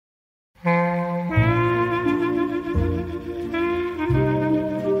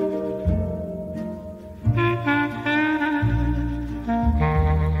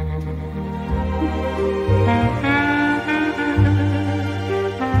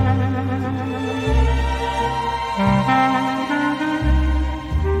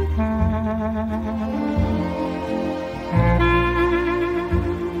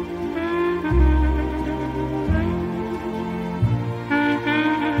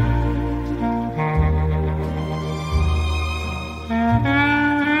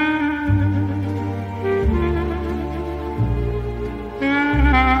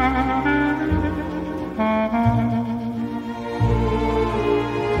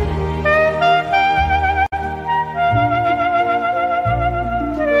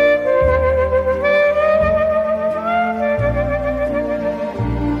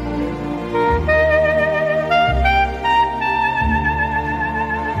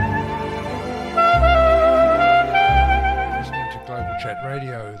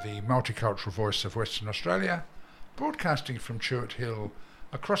Radio, the multicultural voice of Western Australia, broadcasting from Chewett Hill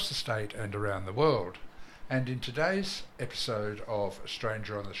across the state and around the world. And in today's episode of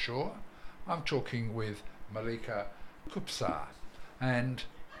Stranger on the Shore, I'm talking with Malika Koubsar. And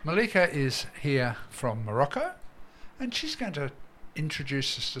Malika is here from Morocco, and she's going to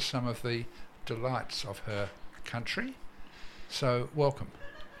introduce us to some of the delights of her country. So, welcome.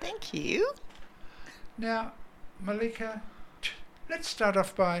 Thank you. Now, Malika, let's start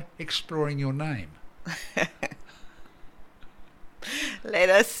off by exploring your name. Let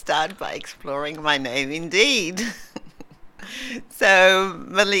us start by exploring my name, indeed. So,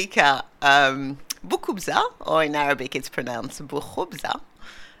 Malika Boukoubza, or in Arabic it's pronounced Boukoubza.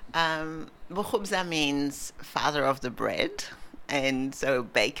 Boukoubza means father of the bread, and so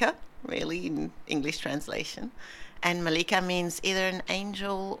baker, really, in English translation. And Malika means either an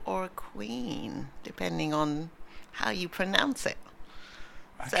angel or a queen, depending on how you pronounce it.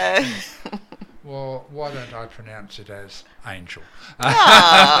 Okay. So, well, why don't I pronounce it as angel?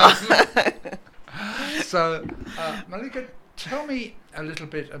 So, Malika, tell me a little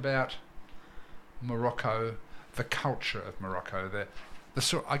bit about Morocco, the culture of Morocco, the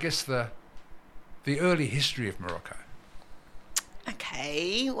sort, I guess the early history of Morocco.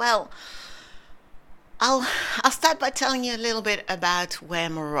 Okay, well, I'll start by telling you a little bit about where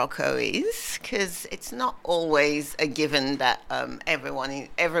Morocco is, because it's not always a given that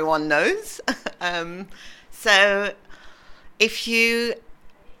everyone knows. So if you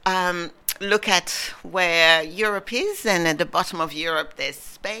look at where Europe is, and at the bottom of Europe there's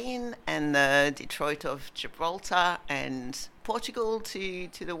Spain and the Detroit of Gibraltar and Portugal to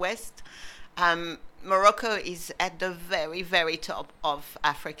the west. Morocco is at the very, very top of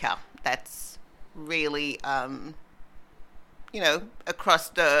Africa. That's really, across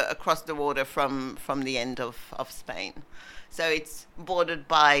the water from the end of Spain. So it's bordered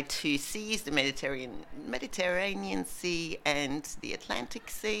by two seas, the Mediterranean Sea and the Atlantic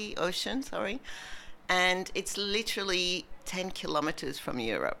Ocean, and it's literally 10 kilometers from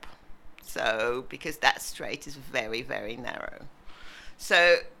Europe. So, because that strait is very, very narrow.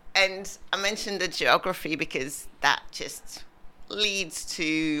 So, and I mentioned the geography because that just leads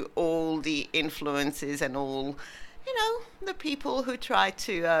to all the influences and all, the people who try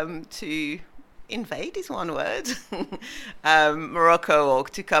to invade is one word, Morocco, or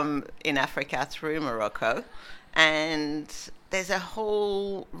to come in Africa through Morocco. And there's a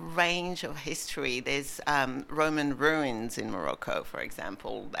whole range of history. There's Roman ruins in Morocco, for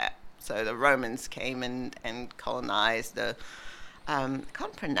example, so the Romans came and colonized I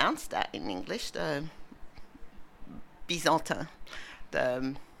can't pronounce that in English, the Byzantine.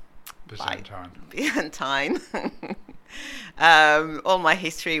 Byzantine. All my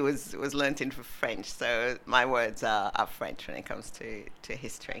history was learnt in French, so my words are French when it comes to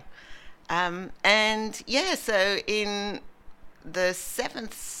history. So in the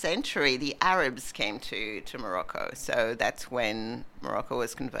 7th century, the Arabs came to Morocco. So that's when Morocco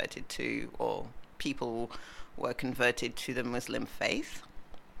was converted to, or people were converted to the Muslim faith.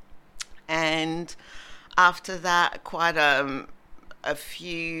 And after that, quite a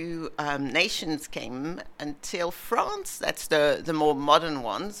few nations came until France. That's the more modern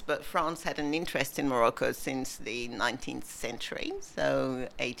ones, but France had an interest in Morocco since the 19th century, so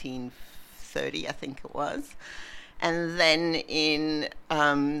 1830, I think it was. And then in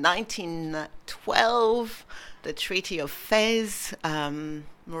 1912, the Treaty of Fez,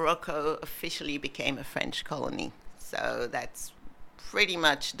 Morocco officially became a French colony. So that's pretty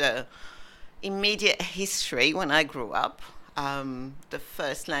much the immediate history when I grew up. The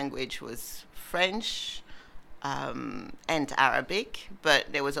first language was French and Arabic,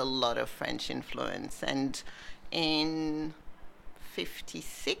 but there was a lot of French influence. And in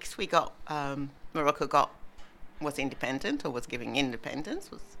 1956, Morocco was independent, or was giving independence.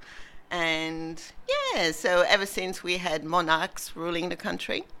 So ever since we had monarchs ruling the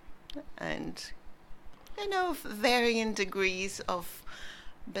country, and varying degrees of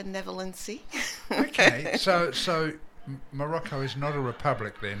benevolency. Okay, so Morocco is not a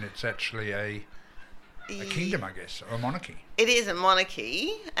republic then, it's actually a kingdom, I guess, or a monarchy. It is a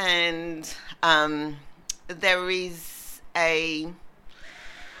monarchy, and there is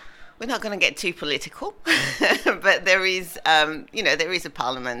we're not going to get too political, but there is a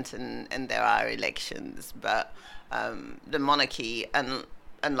parliament and there are elections, but the monarchy,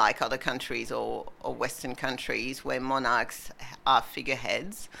 unlike other countries or Western countries where monarchs are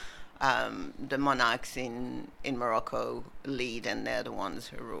figureheads, the monarchs in Morocco lead, and they're the ones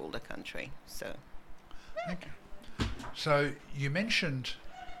who rule the country. So, okay. So you mentioned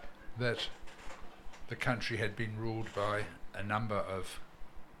that the country had been ruled by a number of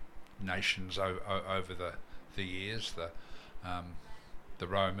nations over the years, the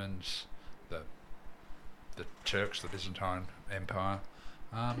Romans, the Turks, the Byzantine Empire,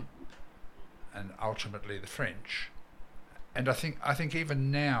 and ultimately the French. And I think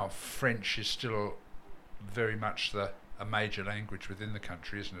even now French is still very much a major language within the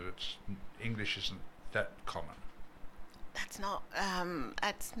country, isn't it? English isn't that common. That's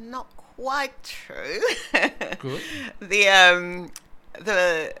not quite true. Good.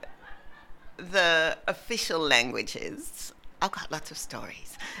 The official languages. I've got lots of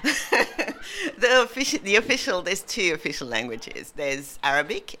stories. There's two official languages. There's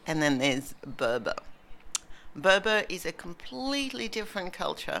Arabic and then there's Berber. Berber is a completely different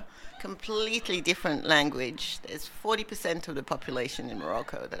culture, completely different language. There's 40% of the population in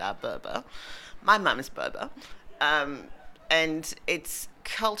Morocco that are Berber. My mum is Berber. And it's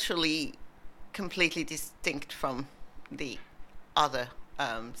culturally completely distinct from the other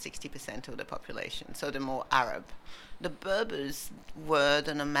 60% of the population, so the more Arab. The Berbers were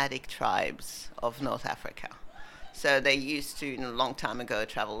the nomadic tribes of North Africa. So they used to, a long time ago,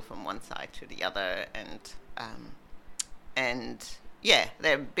 travel from one side to the other, and yeah,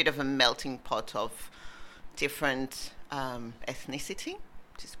 they're a bit of a melting pot of different ethnicity,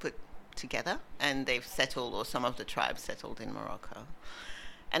 just put together, and they've settled, or some of the tribes settled in Morocco.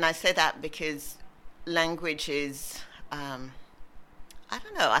 And I say that because languages, I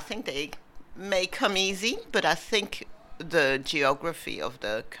don't know, I think they may come easy, but I think the geography of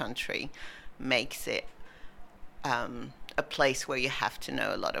the country makes it a place where you have to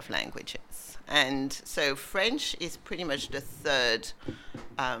know a lot of languages. And so French is pretty much the third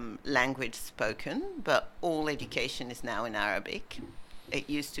language spoken, but all education is now in Arabic. It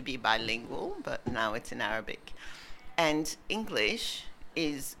used to be bilingual, but now it's in Arabic. And English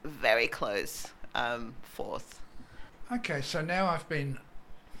is very close, fourth. Okay, so now I've been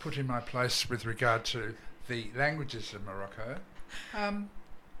put in my place with regard to the languages of Morocco.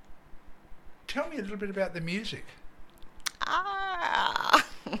 Tell me a little bit about the music.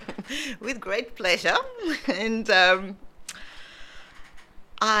 With great pleasure. And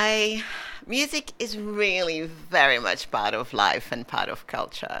music is really very much part of life and part of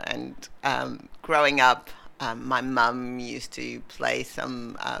culture. And growing up, my mum used to play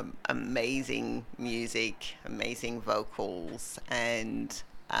some amazing music, amazing vocals, and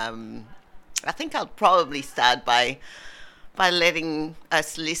I think I'll probably start by letting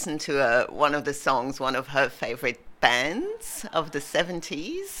us listen to one of the songs, one of her favorite bands of the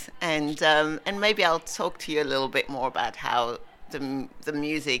 70s, and maybe I'll talk to you a little bit more about how the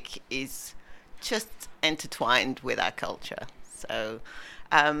music is just intertwined with our culture. So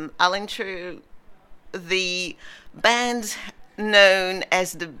I'll intro the band known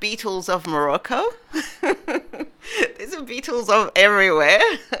as the Beatles of Morocco. There's a Beatles of everywhere.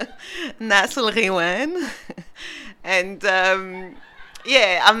 Nassel Riwan. And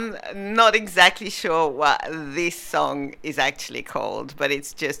yeah, I'm not exactly sure what this song is actually called, but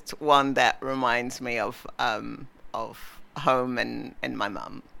it's just one that reminds me of home and my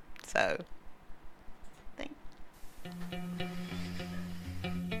mum. So, thank you.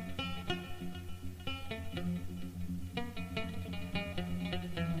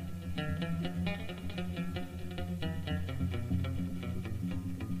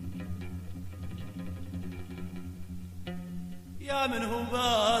 يا من هو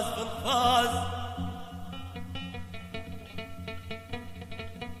باز في الفاز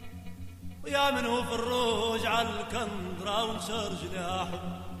ويا من هو في الروج على الكندرة ونشر جناحه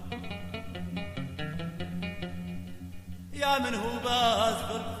يا من هو باز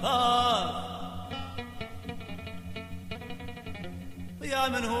في الفاز ويا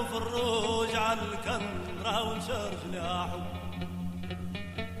من هو في الروج على الكندرة ونشر جناحه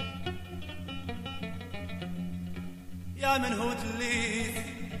يا من هو تليس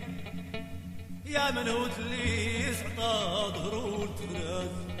يا من هو تليس عطا ظهره التغراز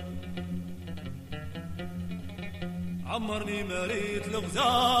عمرني ما ريت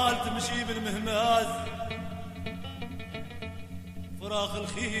الغزال تمشي بالمهماز فراخ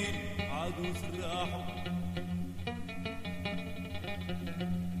الخيل عادوا سراحه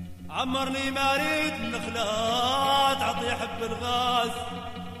عمرني ما ريت النخلات عطي حب الغاز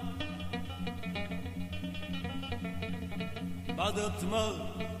بعد التمر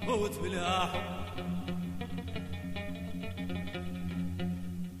موت بلاحه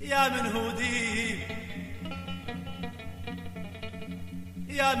يا من هو ديب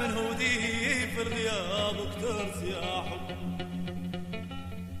يا من هو ديب في الغياب وكتر سياحه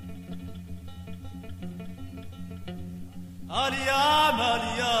اليام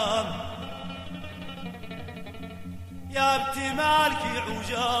اليام يا حبتي مالكي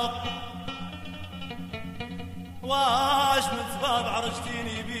عجاق واش من سباب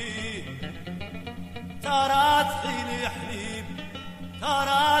عرجتيني بيه ترى تخيني حليب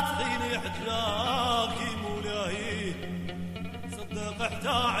ترى تخيني حجاكي مولاي صدق حتى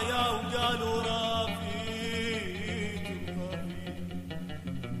عيا وقالوا رافيت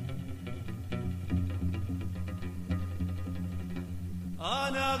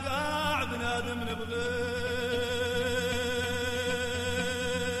انا قاع بنادم نبغي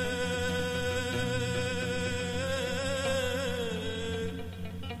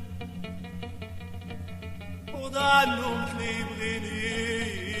وضعلو مثلي يبغيني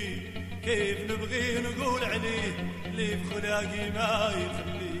كيف نبغي نقول عليه اللي بخلاقي ما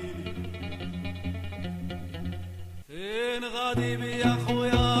يخليني فين غادي بيا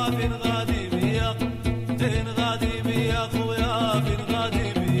خويا فين غادي بيا فين غادي بيا خويا فين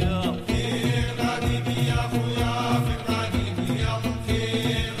غادي بيا فين غادي بيا خويا فين غادي بيا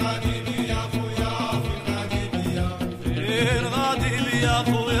فين غادي بيا خويا فين غادي بيا فين غادي بيا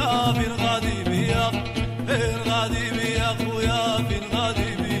خويا فين غادي بيا فين غادي بيا خويا فين غادي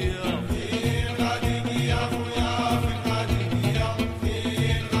بيا فين غادي بيا خويا فين غادي بيا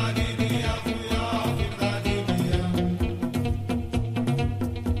فين غادي بيا خويا فين غادي بيا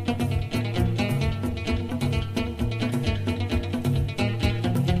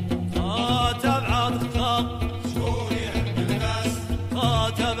خاتم عضقاق شكون يحب الباس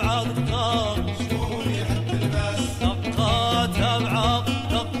خاتم عضقاق شكون يحب الباس خاتم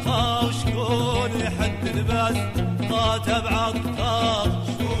عضقاق شكون يحب الباس خاتم عضقاق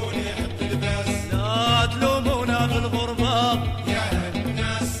شكون يحب الباس لا تلومونا في الغربة يا أهل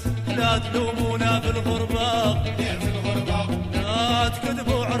الناس لا تلومونا في الغربة يا في الغربة لا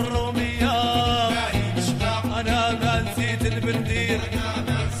تكذبوا على الرومية ما هي مشفاق أنا ما نسيت البندير أنا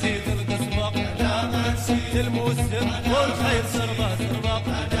ما نسيت القصبة أنا ما نسيت الموسم والخير سربة سربة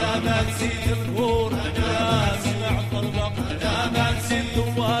أنا ما نسيت البور أنا سمع الطربة أنا ما نسيت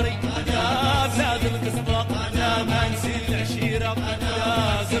دواري أنا بلاد القصبة أنا ما نسيت العشيرة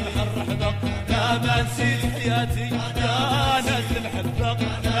يا سمح الرحبة أنا ما نسيت حياتي يا ناس المحبة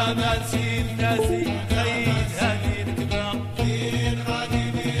أنا ما نسيت ناسي خيت هذه الكبا فين غادي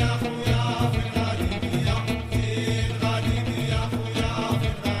بيا خويا فين غادي بيا فين غادي بيا خويا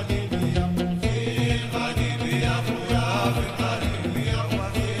فين غادي بيا فين غادي بيا خويا فين غادي بيا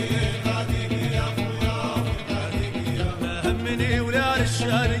فين غادي بيا خويا فين غادي بيا ما همني ولا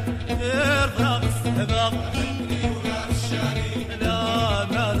للشاري غير فراق الصحبة همني ولا للشاري لا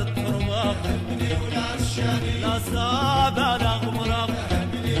مال التربة همني ولا للشاري لا صعبة لا غمرة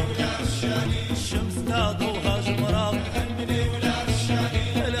همني ولا للشاري الشمس لا ضوها جمرة همني ولا للشاري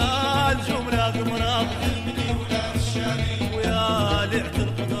لا الجمرة غمرة همني ولا للشاري ويا لعت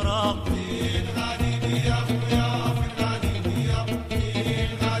القدرة فين غادي بيا خويا فين غادي بيا فين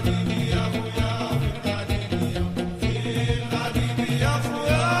غادي بيا خويا فين غادي بيا فين غادي بيا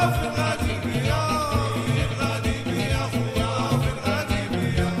خويا فين غادي بيا فين غادي بيا خويا فين غادي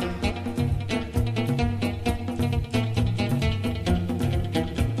بيا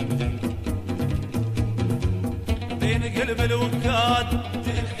بين قلب الوكاد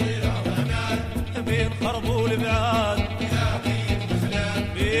بين خرب والبعاد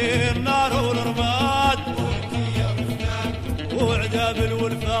بين نار والرماد وعذاب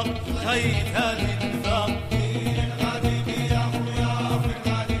الولفاق خيط هذه النفاق فين غادي بيا خويا فين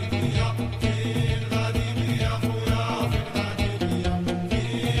غادي بيا فين غادي بيا خويا فين غادي بيا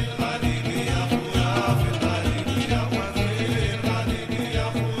فين غادي بيا خويا فين غادي بيا فين غادي بيا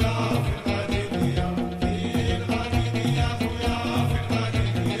خويا فين غادي بيا فين غادي بيا خويا فين غادي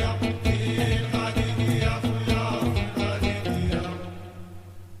بيا فين غادي بيا خويا فين غادي بيا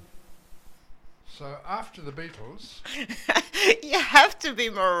So after the Beatles, You have to be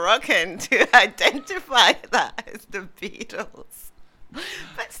Moroccan to identify that as the Beatles.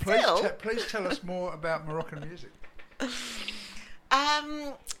 But please, still, please tell us more about Moroccan music.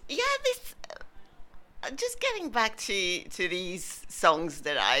 yeah, this. Just getting back to these songs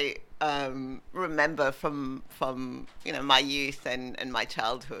that I remember from my youth and my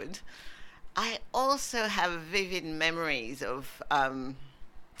childhood. I also have vivid memories of.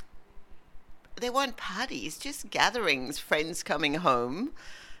 They weren't parties, just gatherings, friends coming home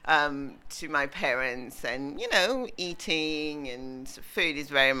to my parents and, eating, and food is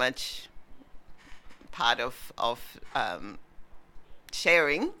very much part of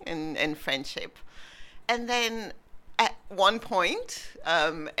sharing and friendship. And then at one point,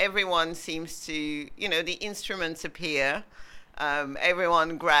 everyone seems to, the instruments appear,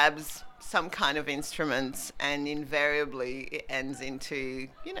 everyone grabs some kind of instruments, and invariably it ends into,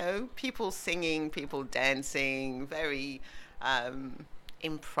 people singing, people dancing, very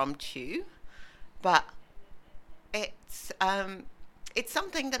impromptu. But it's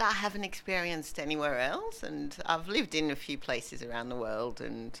something that I haven't experienced anywhere else, and I've lived in a few places around the world,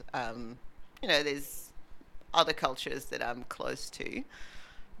 and there's other cultures that I'm close to,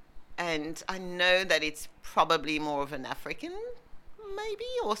 and I know that it's probably more of an African, maybe,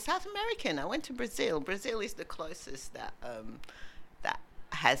 or South American. I went to Brazil. Brazil is the closest that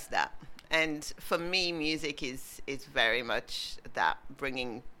has that. And for me, music is very much that,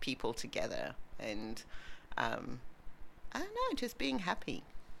 bringing people together, and I don't know, just being happy.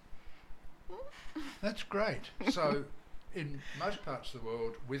 That's great. So, in most parts of the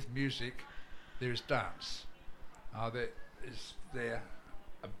world, with music, there is dance. Is there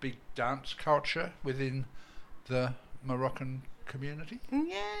a big dance culture within the Moroccan community?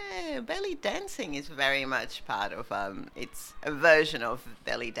 Yeah, belly dancing is very much part of, it's a version of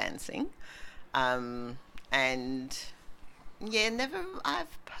belly dancing. And yeah,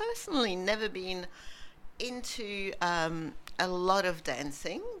 I've personally never been into a lot of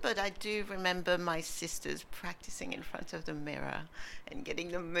dancing, but I do remember my sisters practicing in front of the mirror and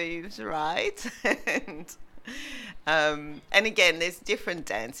getting the moves right. And again, there's different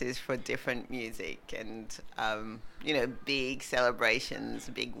dances for different music, and big celebrations,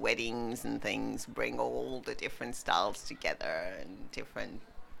 big weddings and things bring all the different styles together, and different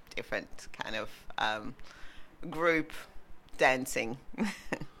kind of group dancing.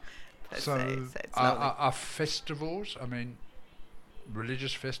 So it's lovely. are festivals,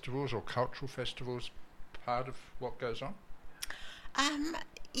 religious festivals or cultural festivals, part of what goes on?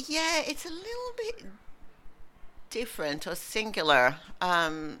 Yeah, it's a little bit different or singular.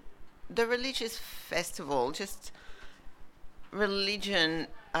 The religious festival, just religion.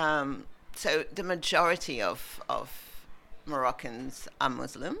 So the majority of Moroccans are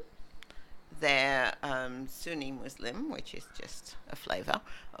Muslim. They're Sunni Muslim, which is just a flavor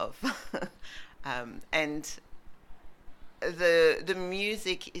of, and the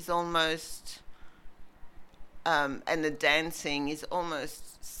music is almost, and the dancing is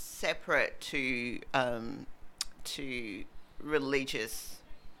almost separate to religious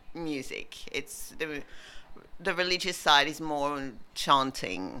music. It's the religious side is more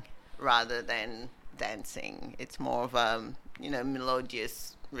chanting rather than dancing. It's more of a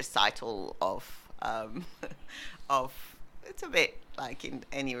melodious recital of it's a bit like in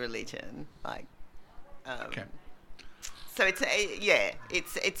any religion, like Okay. so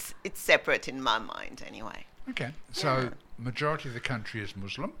it's separate in my mind anyway. Okay. So majority of the country is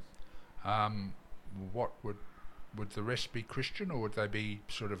Muslim. What would the rest be Christian, or would they be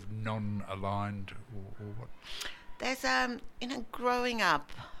sort of non-aligned, or what? There's growing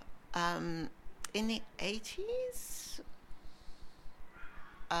up in the 80s,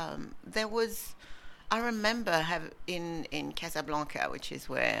 there was, I remember in Casablanca, which is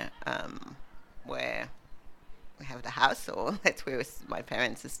where we have the house, or that's where my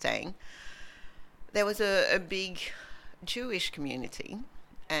parents are staying. There was a big Jewish community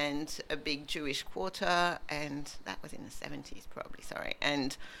and a big Jewish quarter, and that was in the 70s probably, sorry.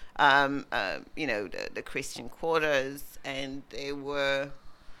 And, the Christian quarters, and they were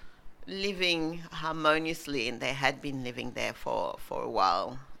living harmoniously, and they had been living there for a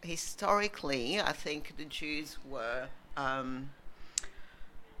while. Historically, I think the Jews were,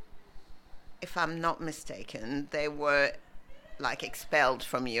 if I'm not mistaken, they were like expelled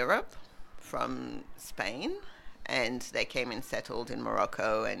from Europe, from Spain, and they came and settled in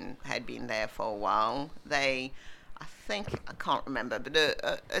Morocco and had been there for a while. I can't remember, but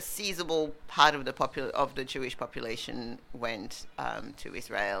a sizable part of the Jewish population went to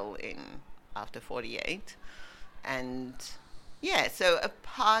Israel after 48, and so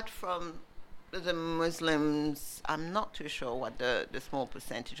apart from the Muslims, I'm not too sure what the small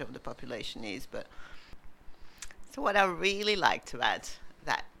percentage of the population is, but so what I really liked about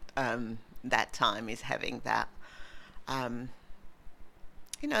that time is having that.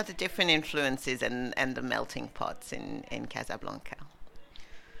 The different influences and the melting pots in Casablanca.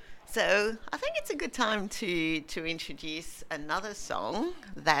 So I think it's a good time to introduce another song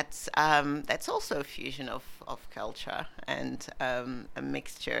that's also a fusion of culture and a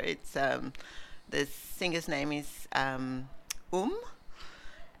mixture. It's the singer's name is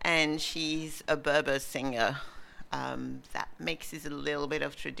and she's a Berber singer that mixes a little bit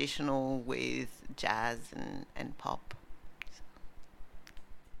of traditional with jazz and pop.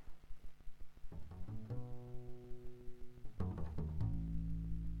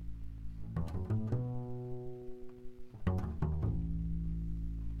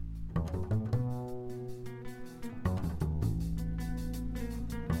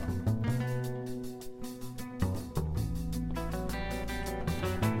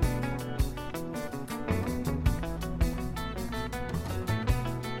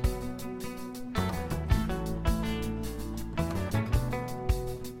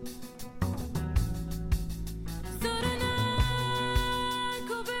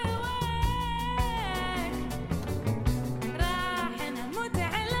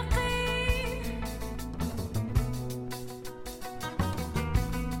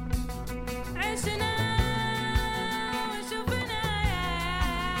 عشنا وشوفنا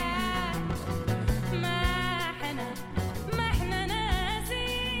ما احنا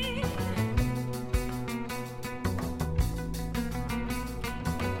ناسين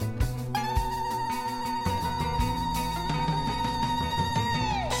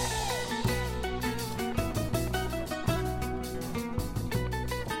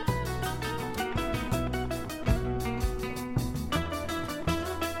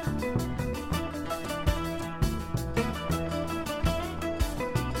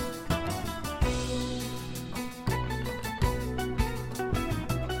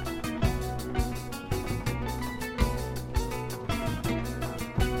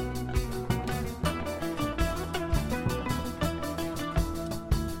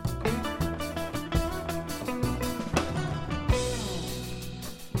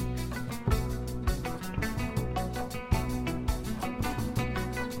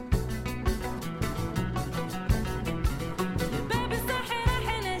لباب الصحراء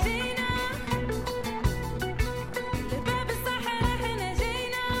احنا جينا لباب الصحراء احنا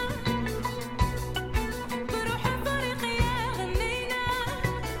جينا بروح افريقيا غنينا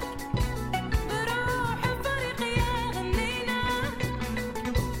بروح افريقيا غنينا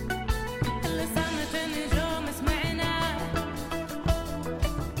اللي صامت النجوم سمعنا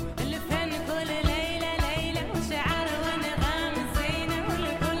اللي فن كل ليلة ليلة وشعر ونغام زينة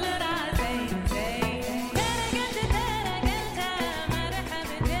والكل راسين زين ترقت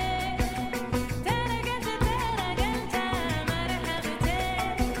مرحبتين ترقت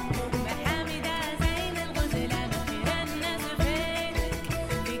مرحبتين بحميدة زين الغزلان خير الناس فيك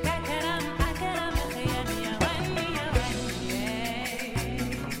فيك أكرم الخيام يا وني يا وني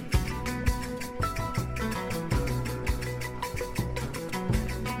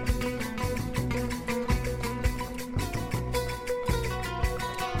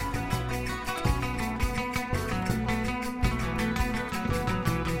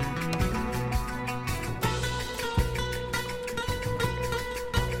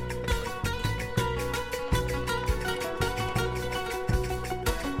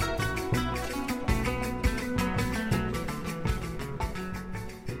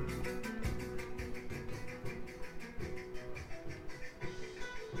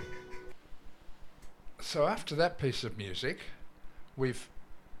So after that piece of music, we've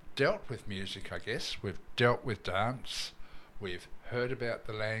dealt with music, I guess. We've dealt with dance. We've heard about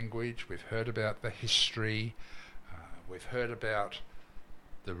the language. We've heard about the history. We've heard about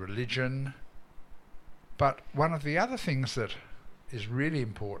the religion. But one of the other things that is really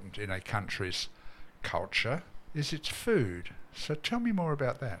important in a country's culture is its food. So tell me more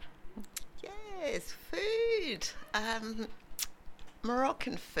about that. Yes, food.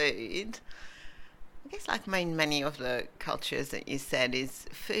 Moroccan food. I guess, like many of the cultures that you said, is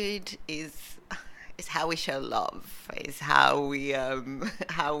food is how we show love. Is how we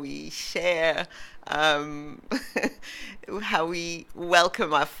share, how we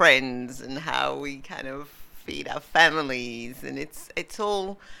welcome our friends, and how we kind of feed our families, and it's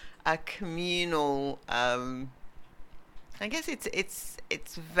all a communal. I guess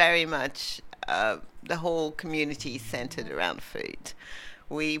it's very much the whole community is centered around food.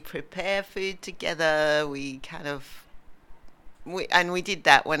 We prepare food together. We did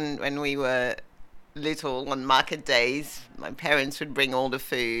that when we were little on market days. My parents would bring all the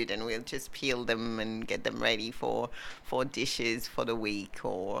food, and we'll just peel them and get them ready for dishes for the week.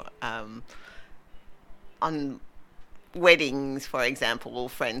 Or on weddings, for example, all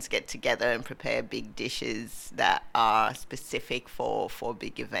friends get together and prepare big dishes that are specific for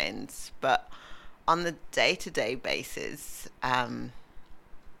big events. But on the day-to-day basis,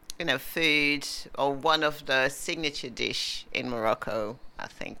 food, or one of the signature dish in Morocco, I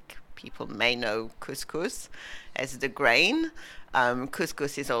think people may know couscous as the grain.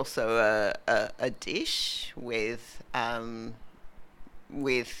 Couscous is also a dish with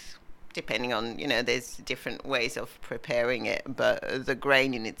depending on, there's different ways of preparing it, but the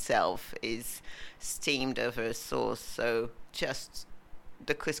grain in itself is steamed over a sauce, so just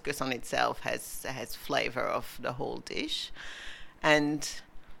the couscous on itself has flavor of the whole dish. And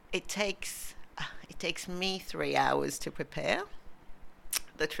it takes me 3 hours to prepare.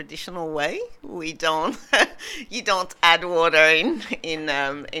 The traditional way, you don't add water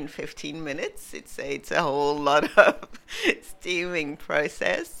in 15 minutes. It's a whole lot of steaming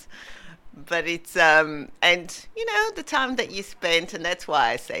process. But it's and the time that you spent, and that's why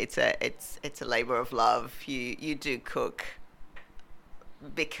I say it's a labor of love. You do cook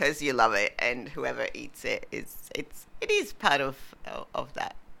because you love it, and whoever eats it is part of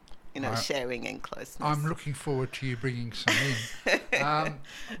that. sharing and closeness. I'm looking forward to you bringing some in.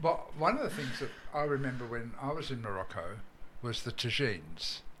 But one of the things that I remember when I was in Morocco was the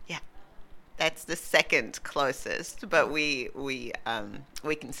tagines. Yeah, that's the second closest, but we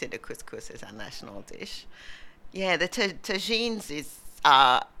consider couscous as our national dish. Yeah, the tagines is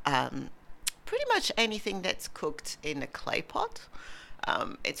pretty much anything that's cooked in a clay pot.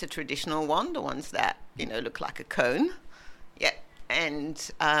 It's a traditional one, the ones that look like a cone. Yeah,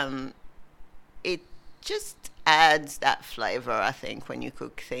 and it just adds that flavor, I think, when you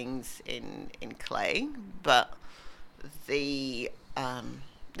cook things in clay. But they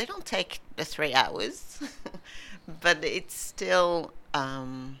don't take the 3 hours, but it's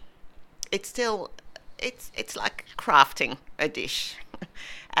like crafting a dish,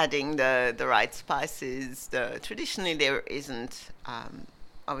 adding the right spices. Traditionally there isn't.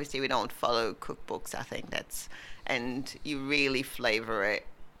 Obviously, we don't follow cookbooks. I think and you really flavor it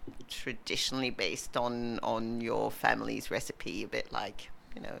traditionally based on your family's recipe, a bit like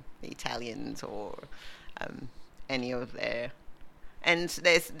the Italians or any of their. And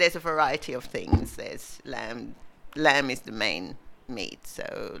there's a variety of things. There's lamb. Lamb is the main meat,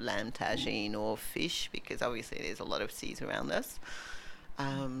 so lamb tagine or fish, because obviously there's a lot of seas around us.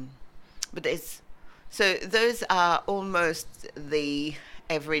 But those are almost the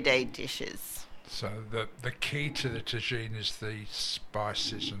everyday dishes. So the key to the tagine is the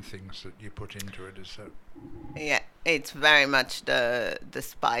spices and things that you put into it, is that? Yeah, it's very much the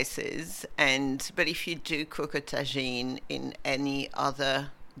spices, but if you do cook a tagine in any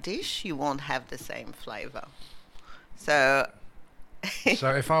other dish, you won't have the same flavor. So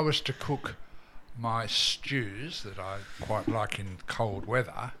So if I was to cook my stews that I quite like in cold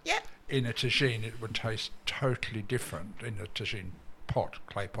weather, yeah, in a tagine, it would taste totally different. In a tagine pot,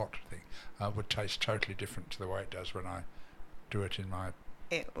 clay pot thing, would taste totally different to the way it does when I do it in my.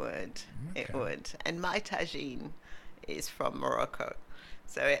 It would. Okay. It would. And my tagine is from Morocco,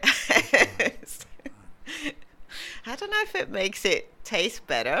 so I don't know if it makes it taste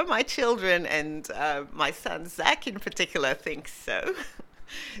better. My children and my son Zach in particular thinks so.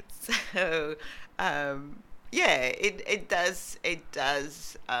 So it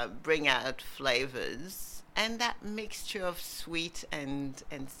does bring out flavors, and that mixture of sweet and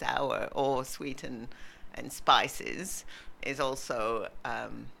sour, or sweet and spices, is also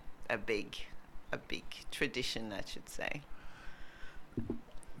a big tradition, I should say.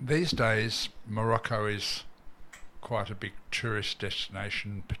 These days, Morocco is quite a big tourist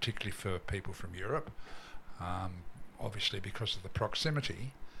destination, particularly for people from Europe, obviously because of the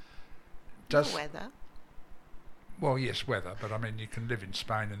proximity. The weather. Well, yes, weather, but I mean, you can live in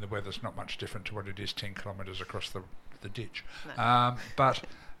Spain and the weather's not much different to what it is 10 kilometres across the ditch. No. But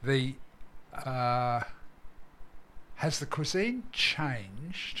has the cuisine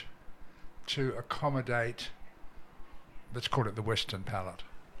changed to accommodate, let's call it the Western palate?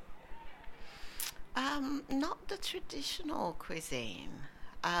 Not the traditional cuisine.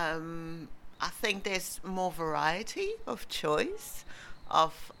 I think there's more variety of choice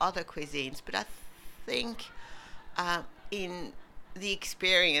of other cuisines, but I think in the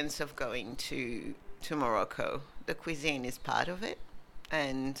experience of going to Morocco, the cuisine is part of it.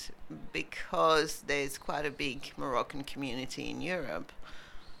 And because there's quite a big Moroccan community in Europe,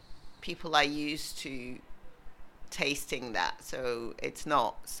 people are used to tasting that. So it's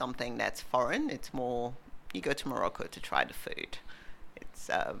not something that's foreign. It's more, you go to Morocco to try the food.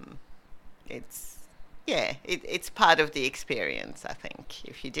 It's part of the experience, I think.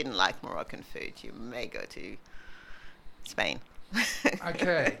 If you didn't like Moroccan food, you may go to Spain.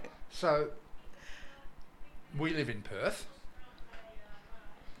 Okay, so we live in Perth.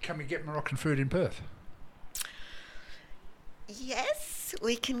 Can we get Moroccan food in Perth? Yes,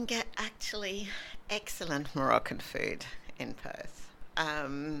 we can get actually excellent Moroccan food in Perth.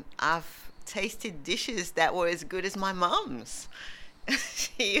 I've tasted dishes that were as good as my mum's.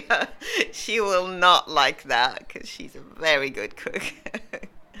 She will not like that because she's a very good cook.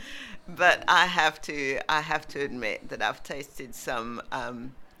 But I have to admit that I've tasted some,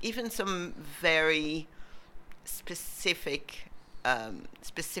 even some very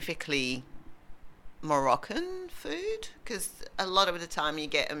specifically Moroccan food, because a lot of the time you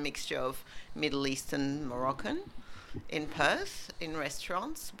get a mixture of Middle Eastern Moroccan in Perth in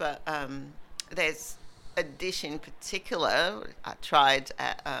restaurants, but there's a dish in particular I tried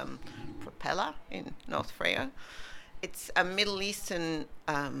at Propeller in North Freo. It's a Middle Eastern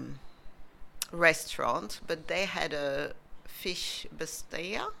restaurant, but they had a fish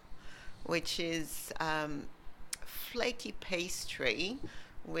bastilla, which is flaky pastry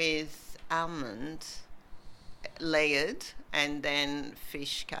with almond layered, and then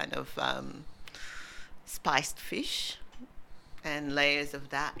fish kind of spiced fish and layers of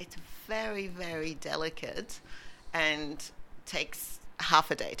that. It's very, very delicate and takes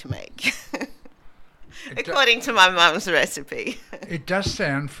half a day to make, according to my mum's recipe. It does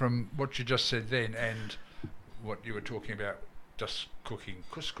sound, from what you just said then and what you were talking about, just cooking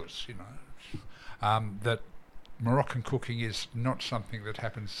couscous, that Moroccan cooking is not something that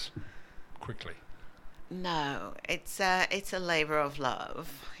happens quickly. No, it's a labor of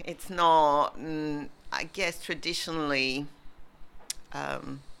love. It's not, I guess, traditionally,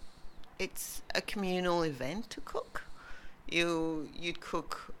 it's a communal event to cook. You'd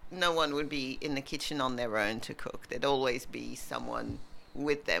cook. No one would be in the kitchen on their own to cook. There'd always be someone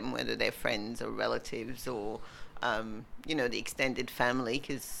with them, whether they're friends or relatives or, the extended family,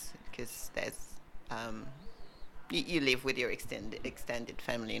 because there's, you live with your extended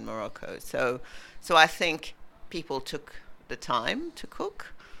family in Morocco. So I think people took the time to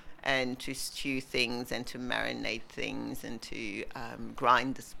cook and to stew things and to marinate things and to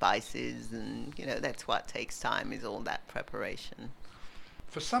grind the spices, and that's what takes time, is all that preparation.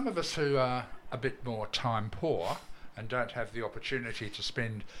 For some of us who are a bit more time poor and don't have the opportunity to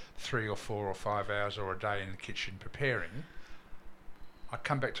spend 3 or 4 or 5 hours or a day in the kitchen preparing, I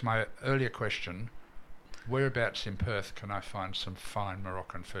come back to my earlier question: whereabouts in Perth can I find some fine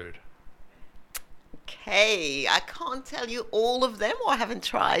Moroccan food? Okay, I can't tell you all of them, or I haven't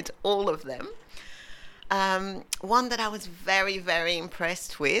tried all of them. One that I was very, very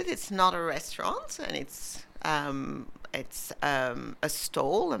impressed with, it's not a restaurant, and it's a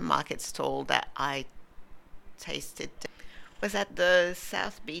stall, a market stall that I tasted, was at the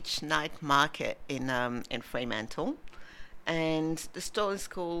South Beach Night Market in Fremantle. And the stall is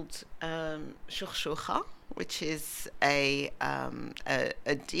called chouchoucha, which is a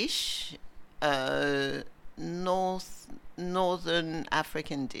dish, northern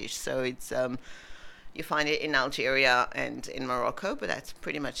African dish. So it's you find it in Algeria and in Morocco, but that's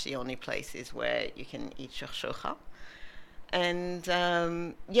pretty much the only places where you can eat chouchoucha. And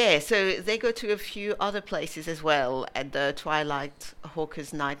so they go to a few other places as well, at the Twilight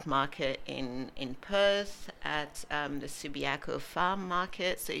Hawkers Night Market in Perth, at the Subiaco Farm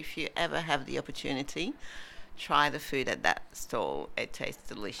Market. So if you ever have the opportunity, try the food at that stall. It tastes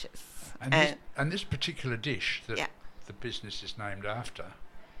delicious. And this particular dish that Yeah. the business is named after,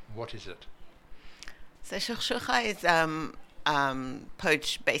 what is it? So chouchoucha is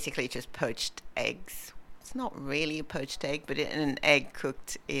basically just poached eggs. It's not really a poached egg, but an egg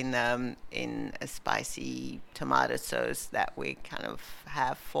cooked in a spicy tomato sauce that we kind of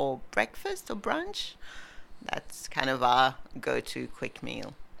have for breakfast or brunch. That's kind of our go-to quick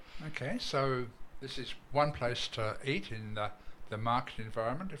meal. Okay, so this is one place to eat in the market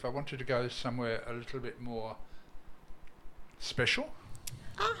environment. If I wanted to go somewhere a little bit more special,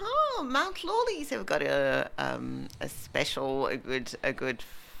 Mount Lawleys have got a good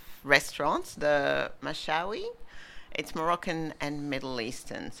restaurant, the Mashawi. It's Moroccan and Middle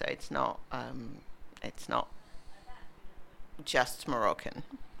Eastern, so it's not just Moroccan,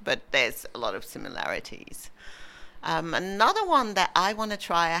 but there's a lot of similarities. Another one that I want to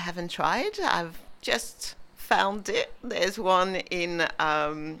try, I haven't tried. I've just found it. There's one in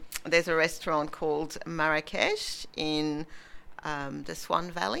there's a restaurant called Marrakesh in the Swan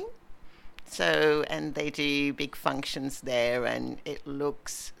Valley. So, and they do big functions there, and it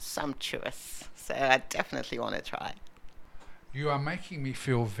looks sumptuous. So I definitely want to try. you are making me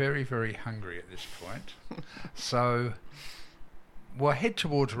feel very, very hungry at this point. So we'll head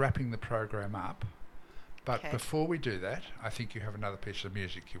towards wrapping the program up. But Okay. before we do that, I think you have another piece of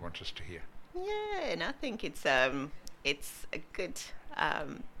music you want us to hear. Yeah, and I think it's a good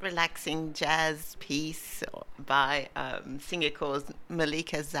relaxing jazz piece by singer called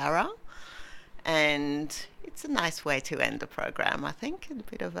Malika Zara, and it's a nice way to end the program. I think a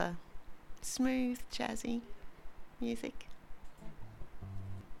bit of a smooth jazzy music.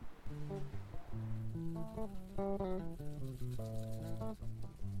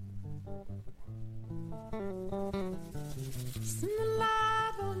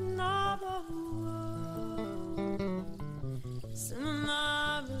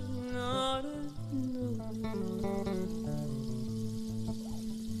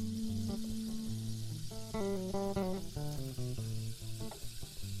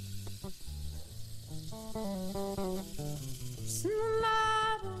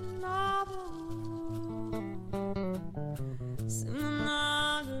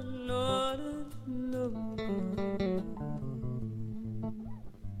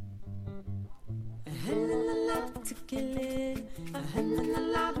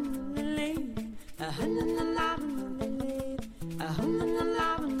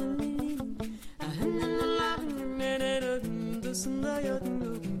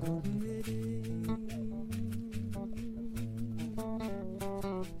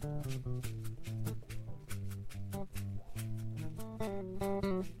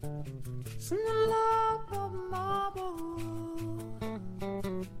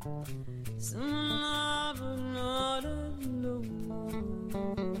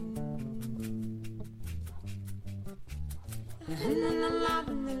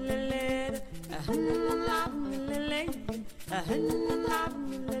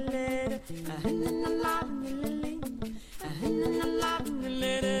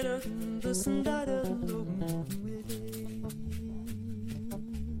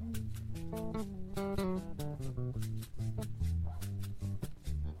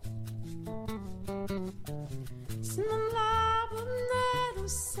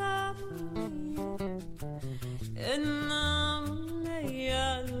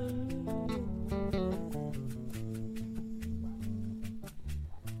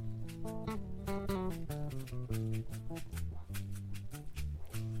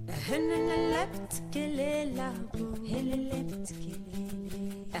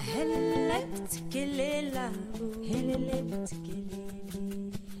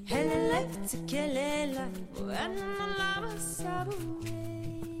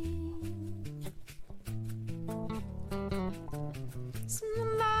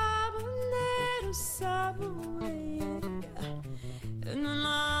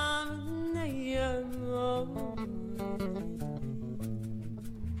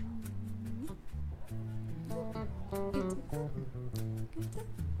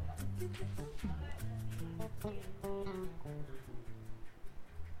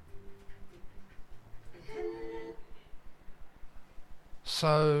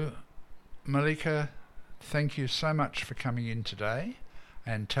 So, Malika, thank you so much for coming in today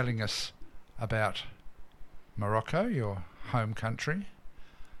and telling us about Morocco, your home country.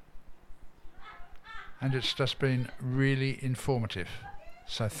 And it's just been really informative.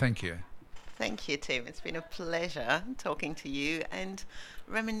 So thank you. Thank you, Tim. It's been a pleasure talking to you and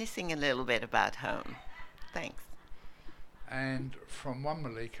reminiscing a little bit about home. Thanks. And from one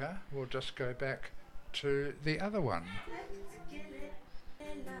Malika, we'll just go back to the other one.